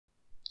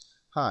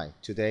Hi,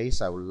 today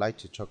I would like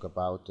to talk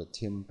about the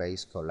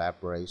team-based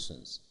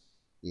collaborations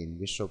in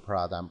Visual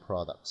Paradigm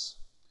products.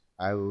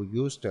 I will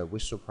use the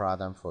Visual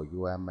Paradigm for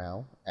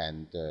UML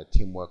and the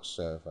Teamwork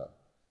Server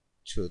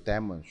to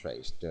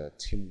demonstrate the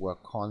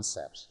teamwork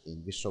concepts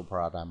in Visual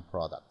Paradigm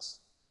products.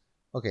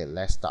 Okay,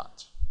 let's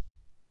start.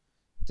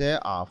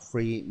 There are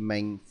three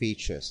main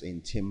features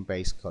in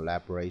team-based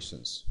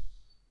collaborations.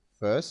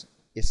 First,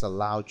 it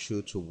allows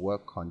you to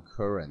work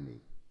concurrently.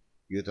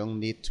 You don't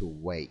need to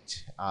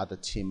wait other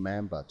team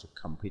member to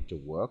complete the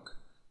work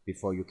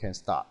before you can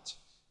start,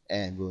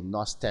 and will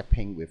not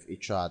stepping with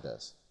each other.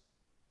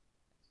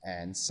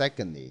 And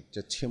secondly,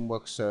 the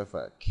teamwork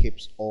server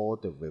keeps all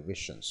the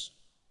revisions,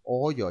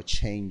 all your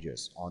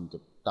changes on the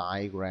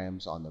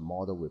diagrams on the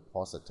model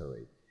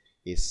repository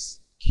is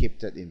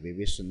kept in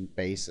revision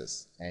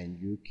basis, and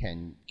you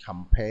can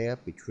compare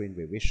between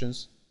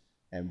revisions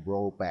and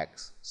roll back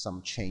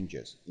some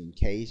changes in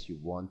case you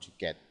want to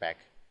get back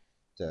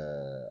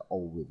the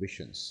old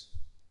revisions.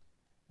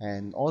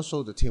 And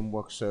also the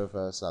teamwork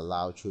servers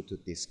allow you to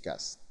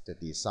discuss the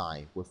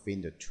design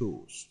within the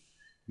tools.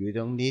 You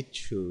don't need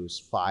to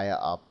fire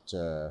up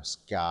the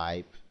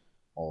Skype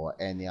or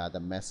any other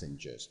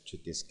messengers to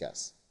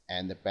discuss.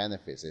 And the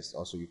benefits is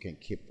also you can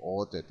keep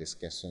all the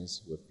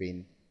discussions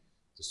within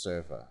the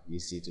server,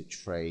 easy to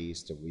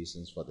trace the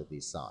reasons for the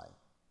design.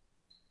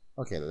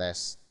 Okay,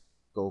 let's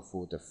go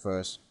through the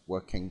first,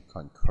 working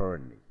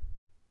concurrently.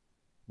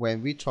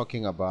 When we're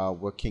talking about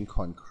working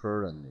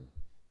concurrently,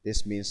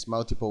 this means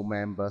multiple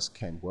members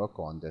can work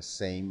on the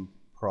same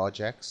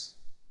projects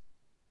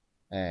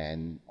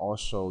and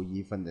also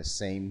even the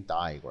same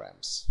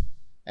diagrams.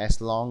 As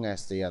long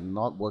as they are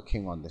not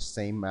working on the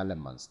same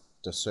elements,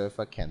 the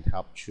server can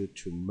help you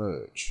to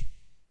merge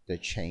the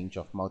change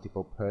of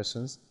multiple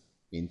persons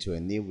into a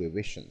new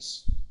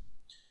revisions.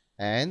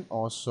 And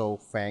also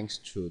thanks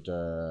to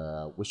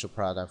the Visual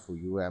Product for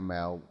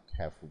UML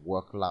have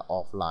work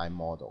offline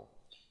model.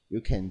 You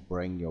can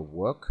bring your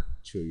work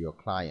to your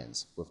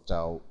clients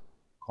without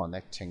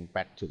connecting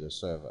back to the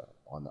server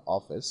on the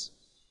office,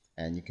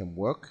 and you can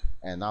work,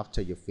 and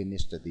after you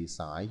finish the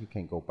design you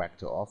can go back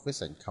to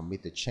office and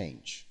commit the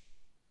change.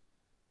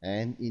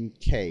 And in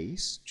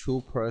case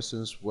two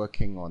persons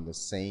working on the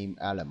same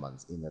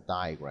elements in the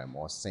diagram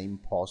or same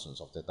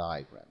portions of the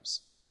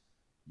diagrams,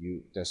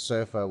 the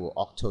server will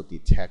auto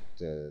detect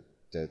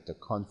the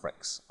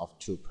conflicts of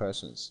two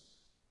persons,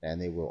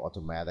 and it will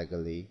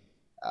automatically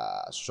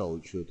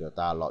show you the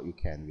dialog. You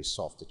can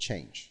resolve the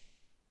change.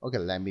 Okay,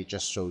 let me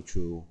just show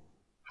you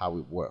how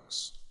it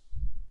works.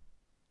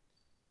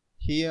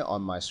 Here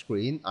on my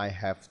screen I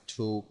have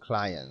two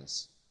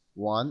clients.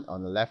 One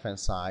on the left hand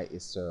side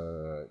is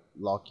the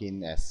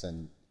login as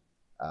an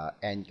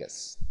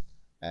Angus,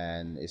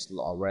 and it's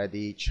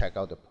already checked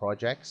out the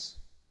projects.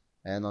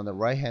 And on the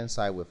right hand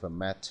side with a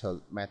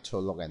metal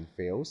look and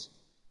feels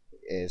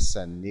is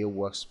a new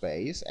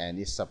workspace, and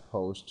it's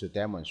supposed to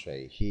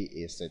demonstrate he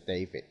is the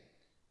David,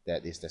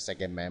 that is the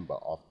second member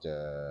of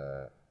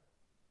the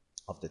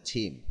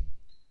team.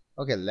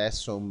 Okay,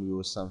 let's show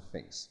you some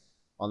things.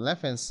 On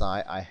left hand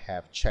side I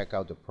have checked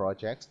out the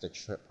projects. The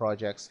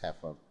projects have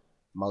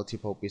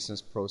multiple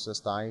business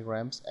process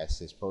diagrams,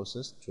 assist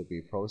process, to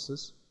be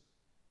process,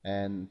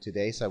 and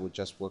today I will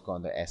just work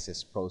on the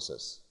assist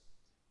process.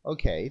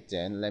 Okay,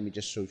 then let me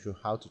just show you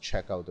how to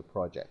check out the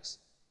projects.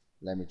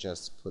 Let me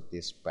just put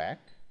this back,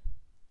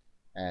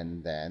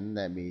 and then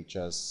let me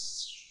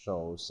just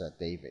show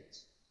David.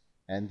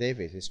 And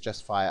David is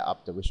just fire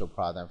up the Visual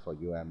Paradigm for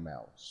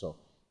UML. So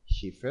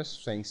he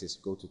first things is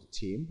go to the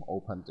team,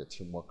 open the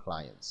teamwork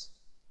clients,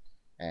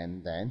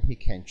 and then he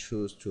can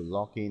choose to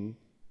log in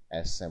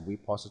as a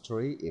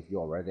repository if you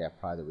already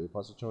apply the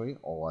repository,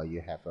 or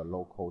you have a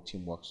local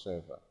teamwork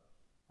server.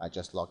 I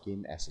just log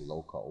in as a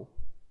local,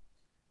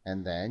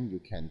 and then you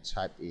can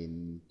type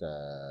in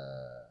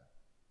the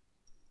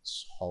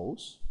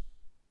host.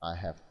 I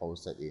have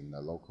hosted in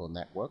a local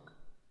network,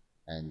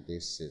 and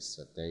this is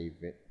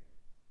David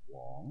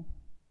Wong,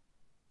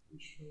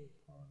 Visual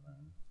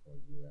Paradigm for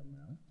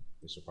UML,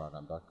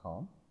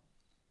 visualparadigm.com,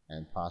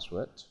 and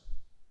password,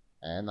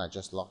 and I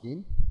just log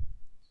in.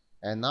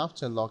 And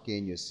after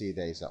login, you see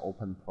there is an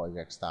open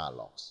projects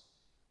dialogs.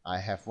 I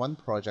have one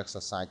project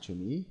assigned to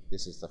me.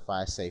 This is the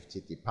fire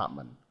safety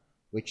department,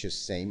 which is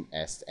same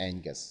as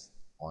Angus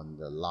on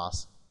the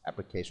last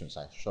applications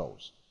I showed.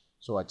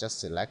 So I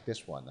just select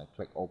this one and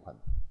click open.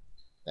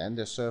 Then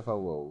the server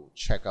will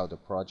check out the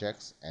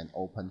projects and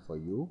open for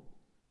you,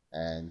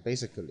 and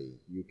basically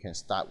you can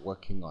start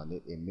working on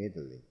it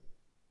immediately.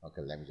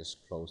 Okay, let me just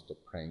close the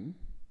pane.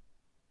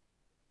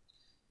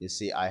 You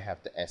see I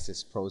have the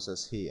assist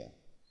process here.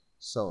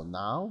 So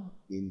now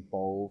in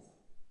both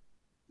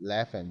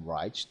left and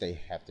right they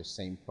have the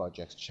same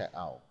projects checked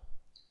out.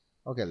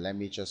 Okay, let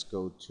me just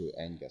go to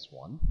Angus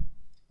one,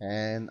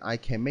 and I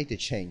can make the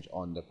change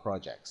on the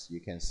projects. You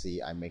can see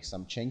I make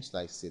some change,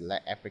 like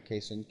select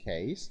application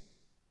case.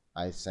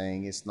 I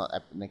saying it's not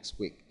next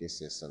week, this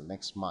is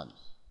next month.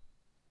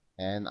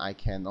 And I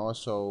can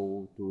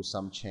also do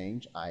some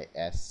change. I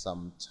add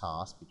some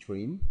tasks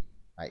between.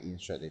 I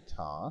insert a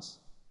task,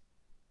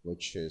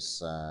 which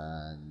is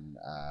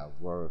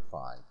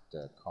verified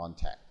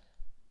contact,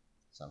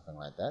 something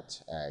like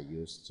that. I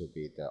used to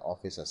be the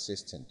office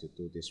assistant to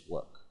do this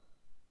work.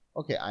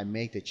 Okay, I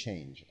make the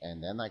change,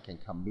 and then I can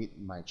commit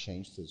my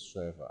change to the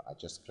server. I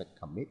just click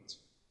commit,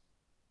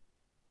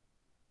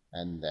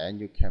 and then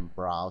you can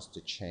browse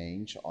the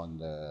change on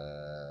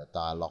the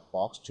dialog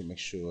box to make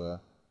sure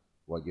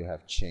what you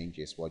have changed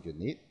is what you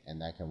need.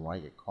 And I can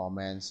write a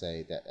comment,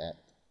 say that add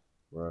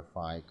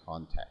verify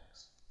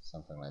contacts,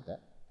 something like that,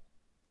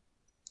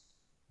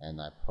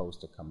 and I post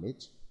the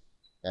commit,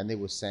 then it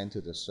will send to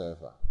the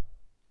server.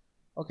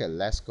 Okay,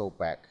 let's go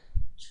back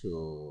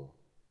to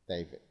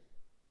David.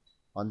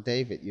 On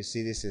David, you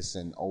see this is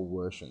an old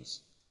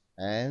versions,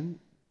 and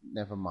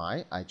never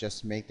mind, I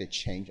just make the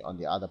change on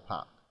the other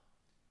part.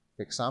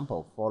 For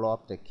example, follow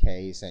up the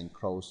case and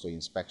close the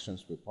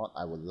inspections report.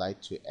 I would like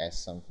to add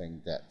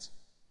something that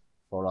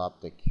follow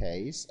up the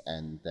case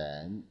and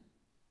then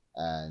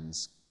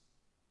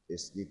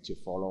is need to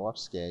follow up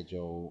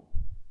schedule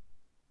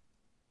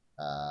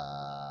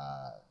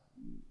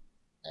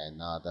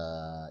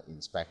another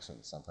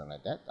inspection, something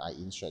like that. I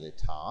insert a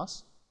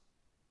task.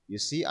 You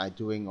see I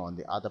doing on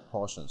the other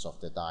portions of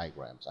the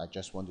diagrams. I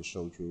just want to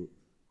show you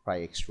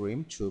quite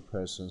extreme, two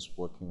persons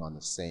working on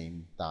the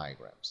same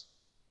diagrams.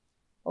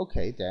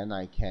 Okay, then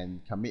I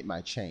can commit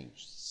my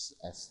change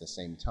at the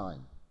same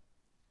time.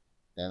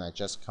 Then I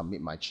just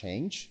commit my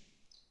change,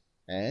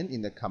 and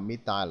in the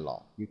commit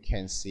dialog you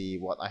can see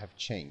what I have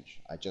changed.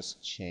 I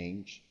just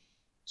change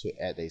to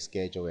add a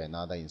schedule and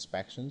other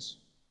inspections,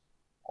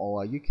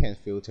 or you can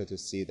filter to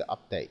see the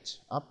update.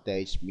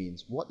 Update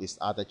means what is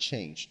other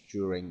change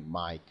during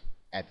my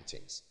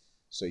editings.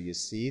 So you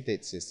see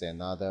this is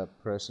another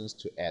persons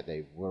to add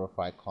a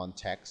verified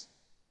context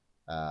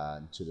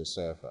to the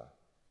server.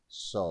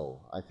 So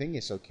I think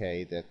it's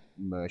okay that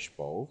merge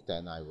both.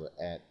 Then I will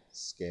add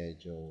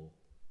schedule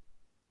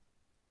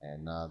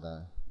and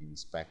other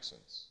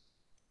inspections,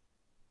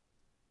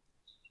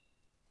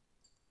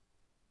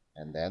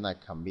 and then I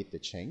commit the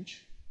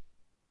change.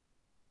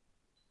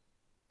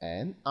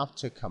 And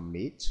after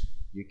commit,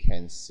 you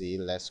can see,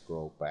 let's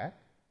scroll back,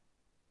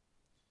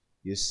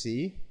 you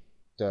see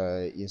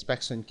the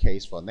inspection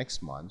case for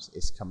next month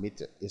is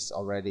committed. It's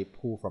already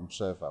pulled from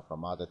server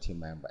from other team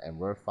member and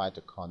verified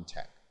the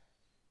contact.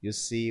 You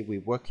see we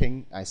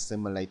working, I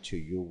simulate to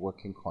you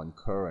working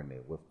concurrently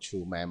with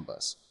two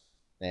members,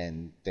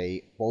 and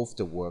they both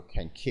the work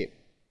can keep.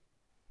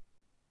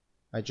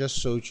 I just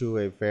showed you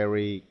a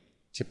very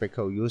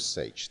typical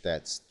usage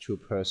that's two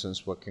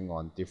persons working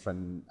on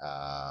different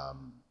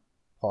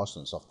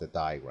portions of the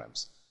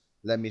diagrams.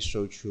 Let me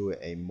show you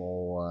a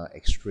more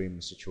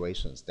extreme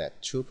situations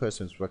that two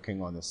persons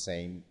working on the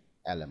same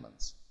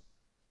elements.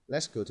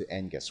 Let's go to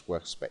Angus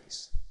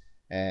workspace,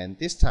 and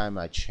this time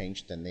I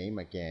changed the name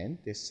again.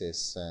 This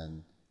is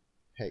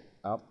pick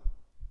up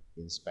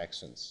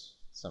inspections,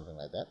 something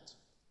like that.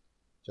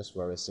 Just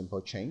very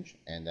simple change,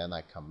 and then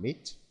I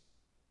commit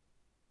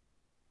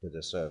to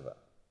the server.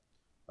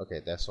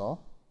 Okay, that's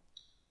all.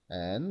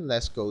 And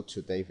let's go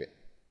to David.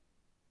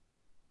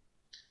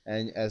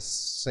 And as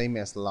same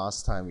as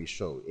last time we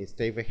showed, if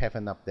David have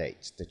an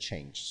update, the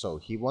change. So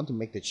he want to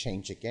make the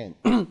change again.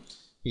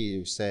 He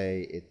will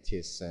say it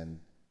is an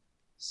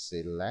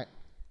select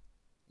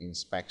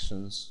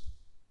inspections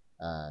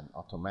and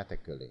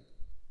automatically,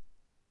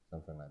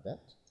 something like that.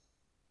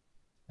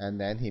 And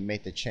then he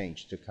made the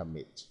change to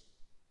commit.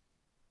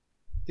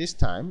 This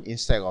time,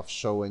 instead of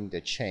showing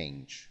the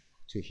change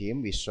to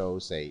him, we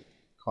shows a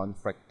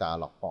conflict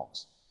dialog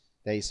box.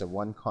 There is a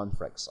one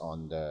conflict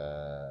on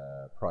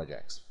the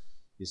projects.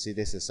 You see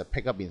this is a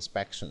pickup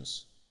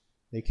inspections.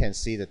 You can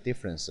see the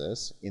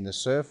differences. In the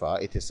server,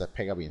 it is a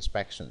pickup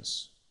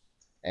inspections.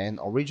 And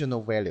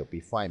original value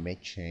before I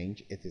make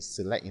change, it is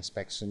select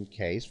inspection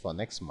case for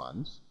next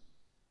month.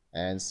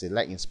 And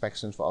select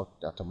inspection for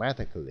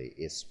automatically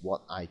is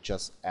what I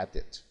just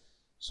added.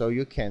 So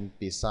you can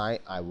decide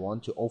I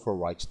want to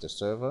overwrite the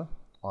server,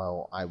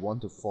 or I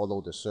want to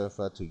follow the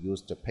server to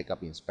use the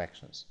pickup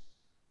inspections.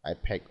 I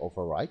pick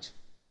overwrite,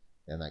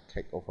 then I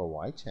click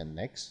overwrite and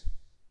next.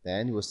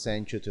 Then it will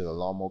send you to the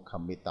normal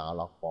commit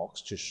dialog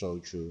box to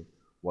show you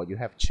what you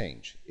have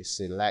changed. It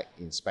select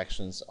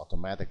inspections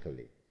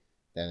automatically.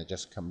 Then I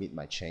just commit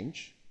my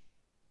change.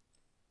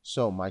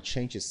 So my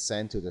change is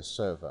sent to the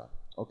server.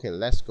 Okay,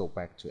 let's go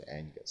back to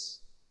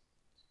Angus.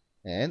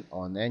 And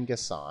on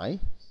Angus side,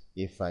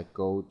 if I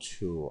go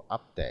to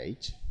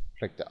update,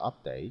 click the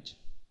update,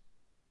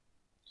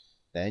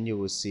 then you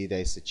will see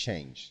there's a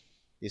change.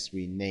 It's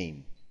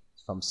renamed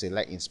from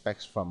select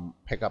inspect from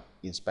pickup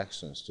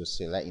inspections to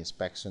select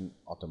inspection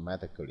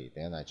automatically.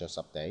 Then I just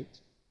update.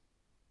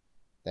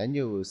 Then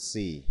you will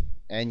see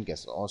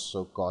Angus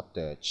also got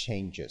the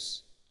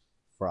changes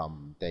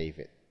from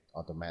David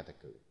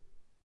automatically.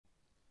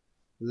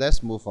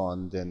 Let's move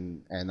on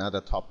then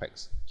another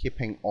topics,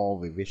 keeping all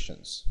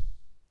revisions.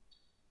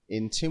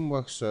 In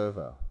Teamwork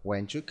server,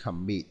 when you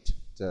commit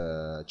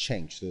the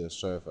change to the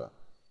server,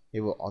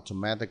 it will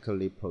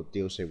automatically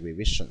produce a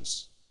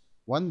revisions.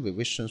 One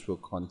revisions will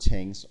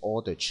contain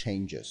all the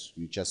changes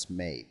you just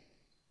made.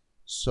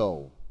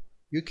 So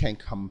you can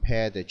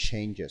compare the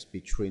changes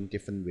between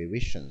different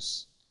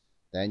revisions.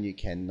 Then you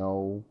can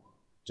know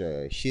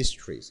the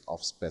histories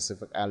of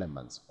specific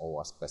elements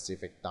or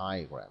specific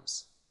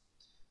diagrams.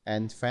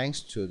 And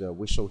thanks to the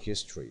visual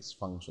histories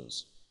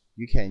functions,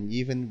 you can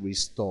even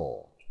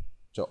restore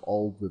the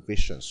old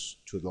revisions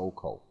to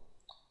local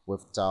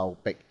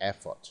without big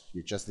effort.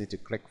 You just need to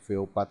click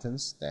few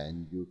buttons,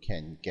 then you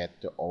can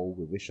get the old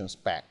revisions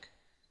back.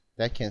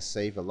 That can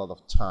save a lot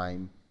of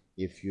time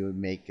if you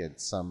make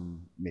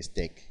some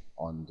mistake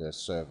on the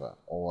server,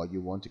 or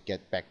you want to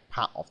get back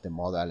part of the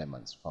model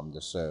elements from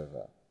the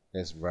server.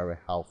 That's very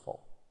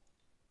helpful.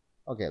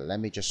 Okay, let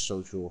me just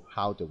show you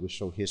how the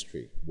visual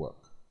history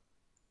works.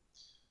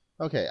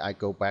 Okay, I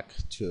go back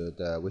to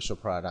the visual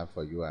paradigm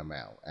for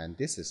UML, and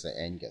this is the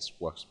Angus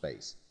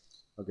workspace.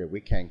 Okay,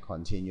 we can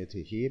continue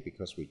to here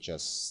because we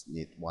just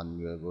need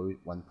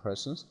one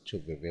person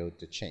to review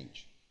the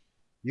change.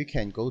 You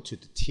can go to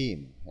the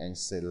team and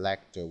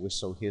select the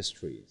visual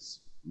histories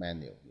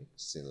menu.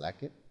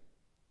 Select it.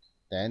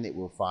 Then it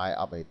will fire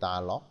up a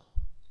dialog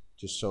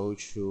to show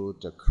you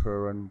the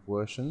current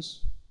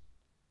versions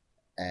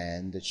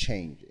and the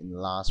change in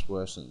last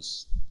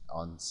versions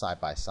on side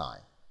by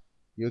side.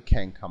 You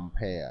can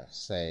compare,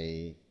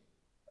 say,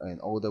 in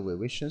older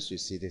revisions, you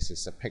see this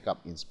is a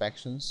pickup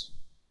inspections,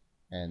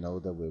 and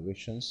older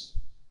revisions,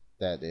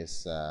 that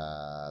is,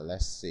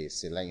 let's see,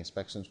 select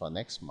inspections for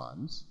next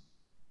month,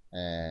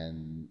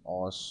 and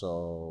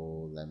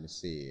also, let me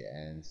see,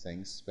 and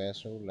things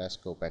special, let's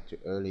go back to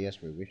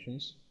earliest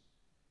revisions.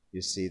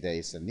 You see there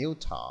is a new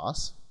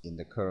task in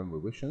the current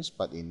revisions,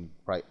 but in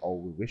quite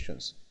old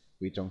revisions,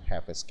 we don't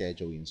have a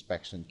scheduled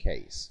inspection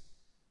case,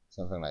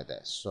 something like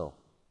that. So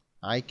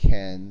I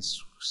can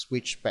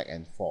switch back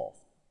and forth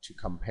to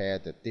compare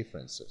the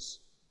differences,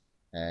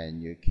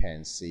 and you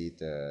can see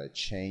the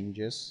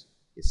changes.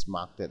 It's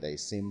marked as a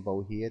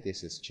symbol here.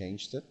 This is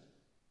changed it.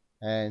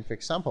 And for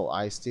example,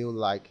 I still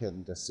like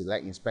the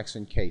select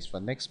inspection case for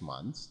next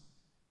month.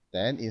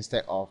 Then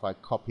instead of I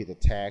copy the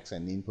text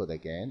and input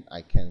again,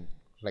 I can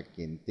click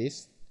in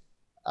this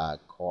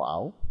call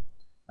out.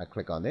 I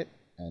click on it,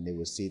 and it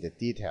will see the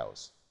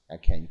details. I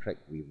can click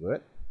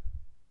revert.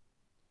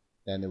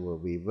 Then it will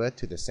revert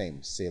to the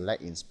same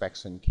select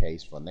inspection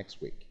case for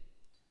next week.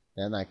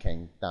 Then I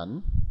can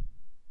done,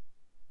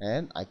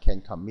 and I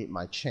can commit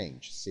my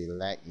change.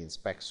 Select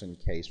inspection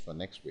case for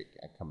next week.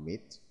 I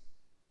commit.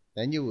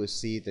 Then you will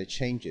see the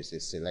changes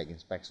is select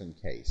inspection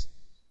case.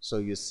 So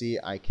you see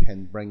I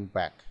can bring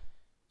back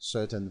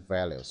certain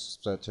values,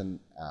 certain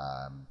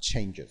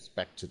changes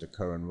back to the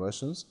current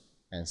versions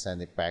and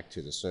send it back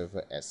to the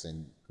server as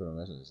in current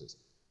versions.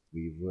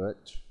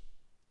 Revert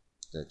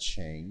the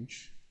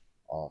change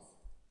of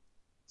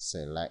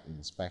select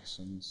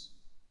inspections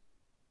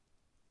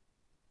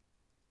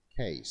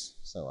case.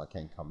 So I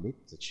can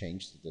commit the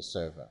change to the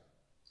server.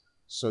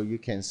 So you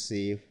can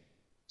see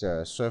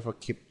the server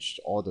keeps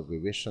all the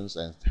revisions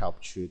and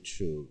helps you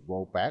to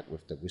roll back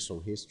with the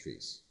visual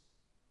histories.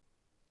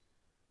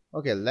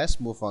 Okay, let's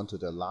move on to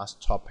the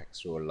last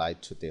topics we would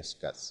like to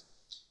discuss.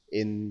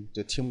 In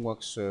the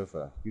Teamwork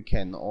server, you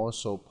can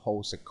also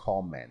post a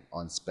comment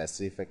on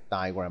specific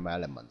diagram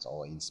elements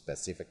or in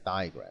specific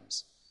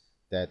diagrams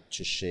that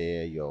to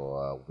share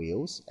your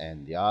views,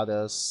 and the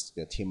others,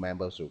 the team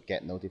members will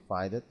get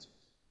notified.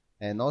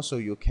 And also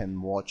you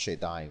can watch a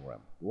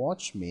diagram.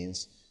 Watch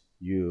means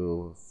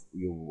you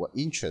were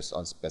interested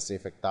on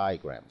specific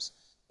diagrams.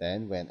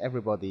 Then when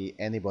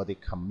anybody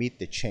commit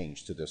the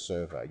change to the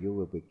server, you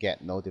will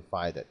get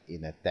notified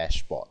in a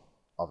dashboard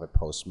of a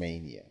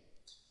Postmania.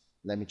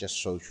 Let me just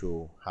show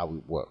you how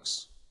it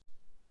works.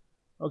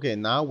 Okay,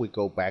 now we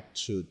go back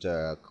to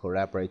the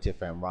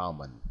collaborative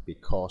environment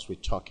because we're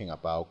talking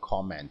about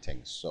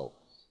commenting. So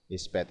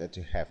it's better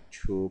to have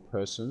two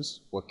persons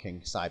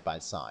working side by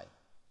side.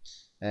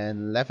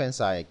 And left hand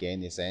side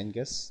again is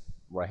Angus,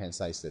 right hand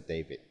side is the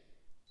David.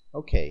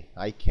 Okay,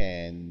 I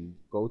can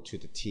go to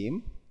the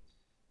team.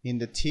 In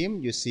the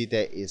team, you see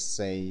there is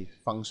a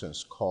function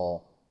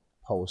called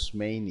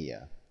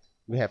Postmania.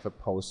 We have a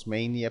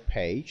Postmania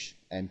page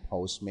and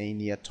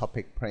Postmania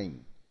topic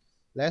pane.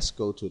 Let's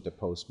go to the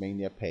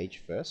Postmania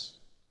page first.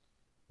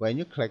 When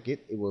you click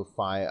it, it will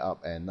fire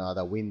up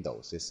another window.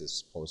 This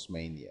is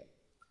Postmania.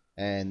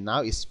 And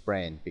now it's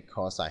brand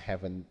because I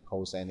haven't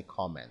posted any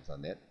comments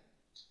on it.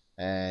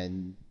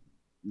 And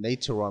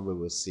later on we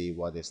will see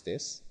what is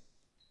this.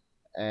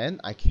 And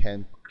I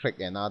can click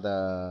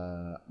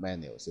another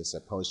menu. This is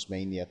a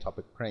Postmania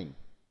topic pane.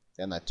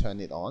 Then I turn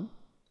it on.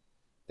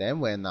 Then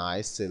when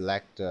I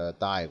select the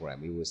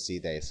diagram, you will see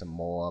there is a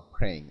more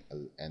pane.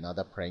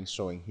 Another pane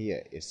showing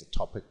here is the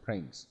topic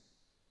panes.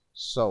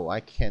 So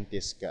I can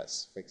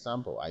discuss. For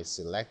example, I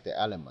select the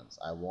elements.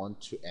 I want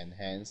to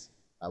enhance.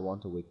 I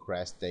want to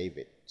request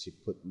David to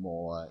put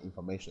more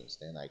information.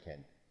 Then I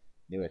can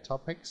new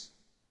topics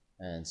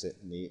and say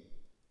need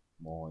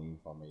more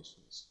information.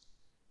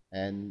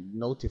 And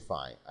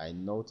notify. I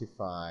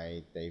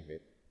notify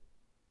David.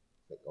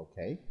 Click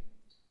OK.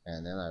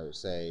 And then I will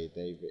say,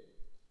 David,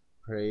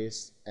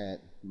 please add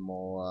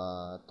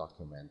more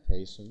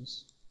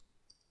documentations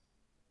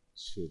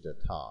to the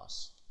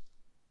task.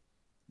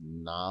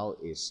 Now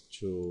it's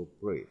too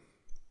brief.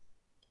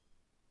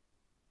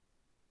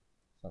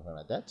 Something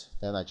like that.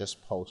 Then I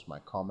just post my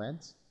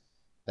comments.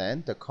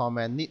 Then the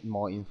comment need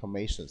more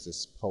information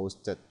is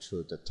posted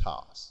to the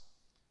task.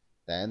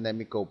 Then let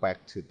me go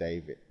back to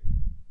David.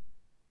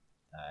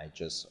 I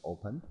just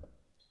open.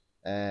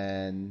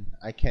 And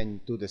I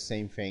can do the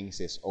same things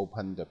is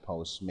open the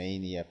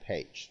Postmania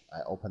page.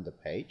 I open the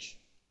page.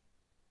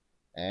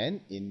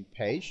 And in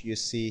page, you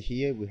see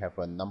here we have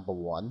a number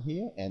 1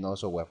 here, and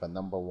also we have a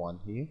number 1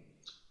 here.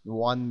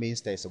 1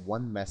 means there's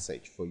one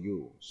message for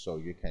you, so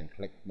you can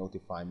click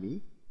notify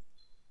me.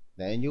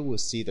 Then you will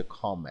see the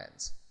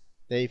comments.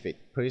 David,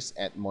 please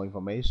add more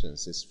information.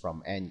 This is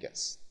from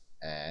Angus,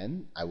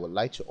 and I would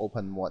like to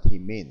open what he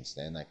means.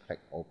 Then I click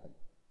open.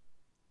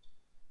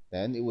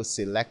 Then it will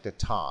select the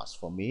task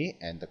for me,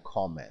 and the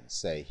comment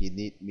say he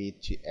need me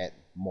to add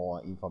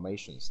more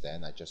information.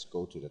 Then I just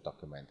go to the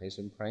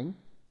documentation pane.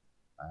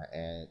 I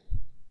add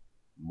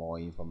more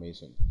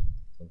information,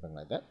 something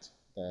like that.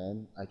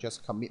 Then I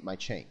just commit my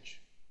change.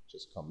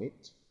 Just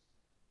commit.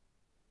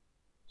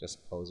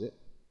 Just pause it.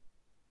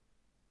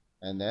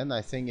 And then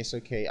I think it's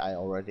okay. I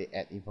already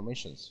add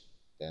information.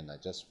 Then I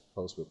just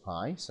post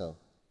reply. So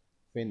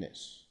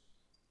finish.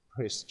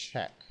 Please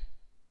check.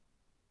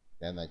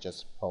 Then I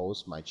just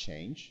post my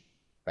change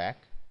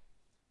back.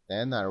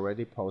 Then I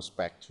already post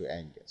back to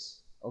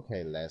Angus.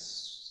 Okay,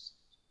 let's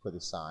put a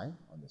sign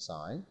on the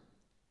side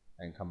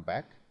and come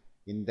back.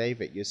 In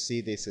David, you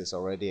see this is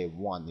already a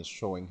 1 is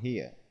showing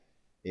here.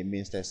 It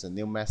means there's a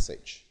new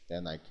message.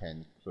 Then I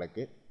can click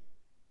it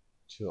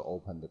to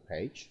open the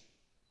page.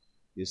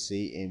 You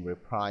see in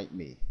reply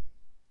me.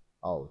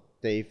 Oh,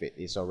 David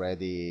is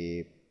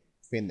already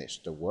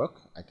finished the work.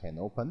 I can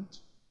open it.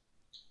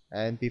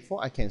 And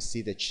before I can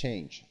see the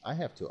change, I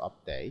have to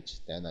update.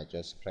 Then I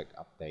just click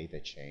update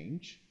the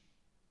change.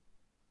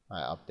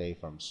 I update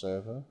from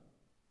server.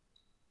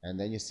 And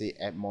then you see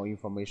add more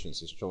information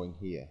is showing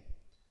here.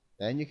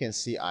 Then you can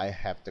see I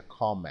have the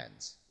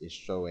comments is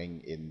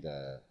showing in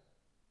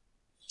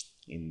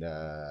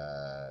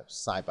the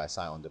side by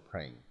side on the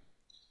pane.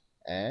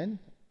 And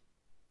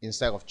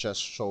instead of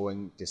just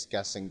showing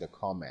discussing the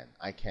comment,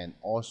 I can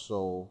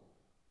also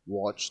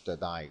watch the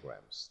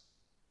diagrams.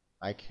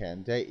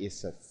 There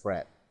is a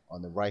thread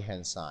on the right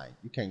hand side.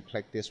 You can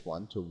click this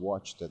one to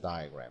watch the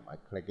diagram. I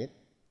click it.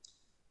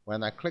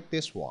 When I click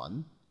this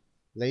one,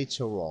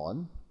 later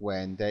on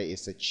when there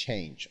is a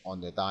change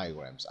on the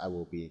diagrams, I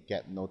will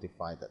get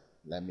notified.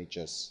 Let me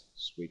just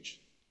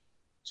switch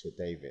to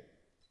David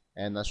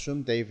and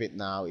assume David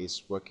now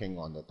is working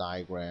on the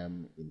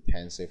diagram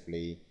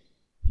intensively.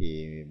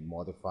 He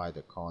modified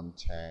the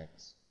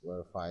context,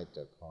 verified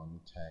the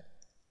contact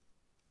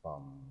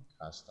from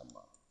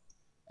customer.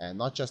 And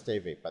not just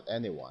David, but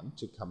anyone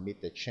to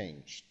commit the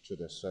change to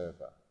the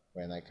server.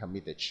 When I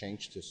commit the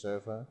change to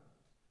server,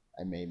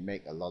 I may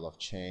make a lot of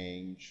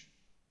change,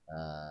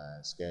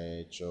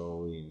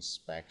 schedule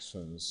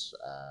inspections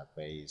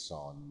based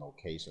on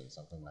location,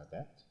 something like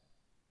that.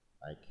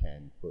 I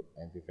can put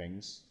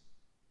everything,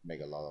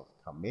 make a lot of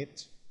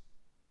commit.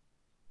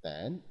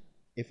 Then,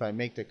 if I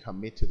make the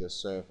commit to the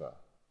server,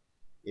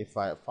 if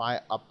I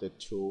fire up the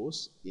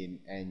tools in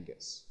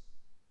Angus,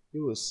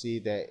 you will see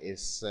there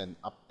is an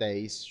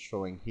update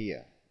showing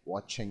here,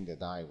 watching the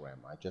diagram.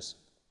 I just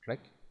click.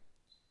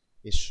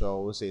 It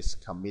shows it's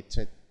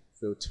committed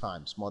few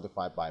times,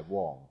 modified by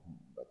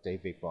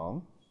David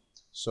Wong.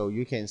 So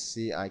you can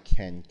see I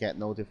can get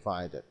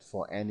notified that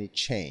for any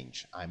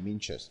change I'm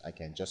interested, I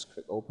can just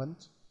click open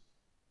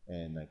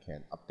and I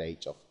can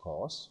update, of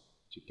course,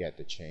 to get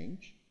the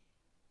change.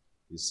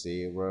 You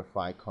see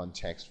verify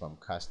context from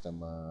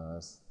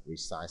customers,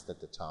 resize the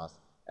task,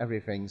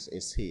 everything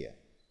is here.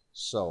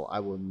 So I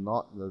will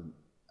not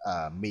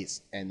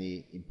miss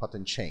any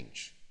important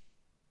change.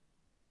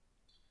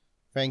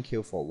 Thank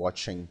you for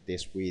watching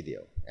this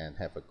video and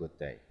have a good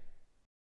day.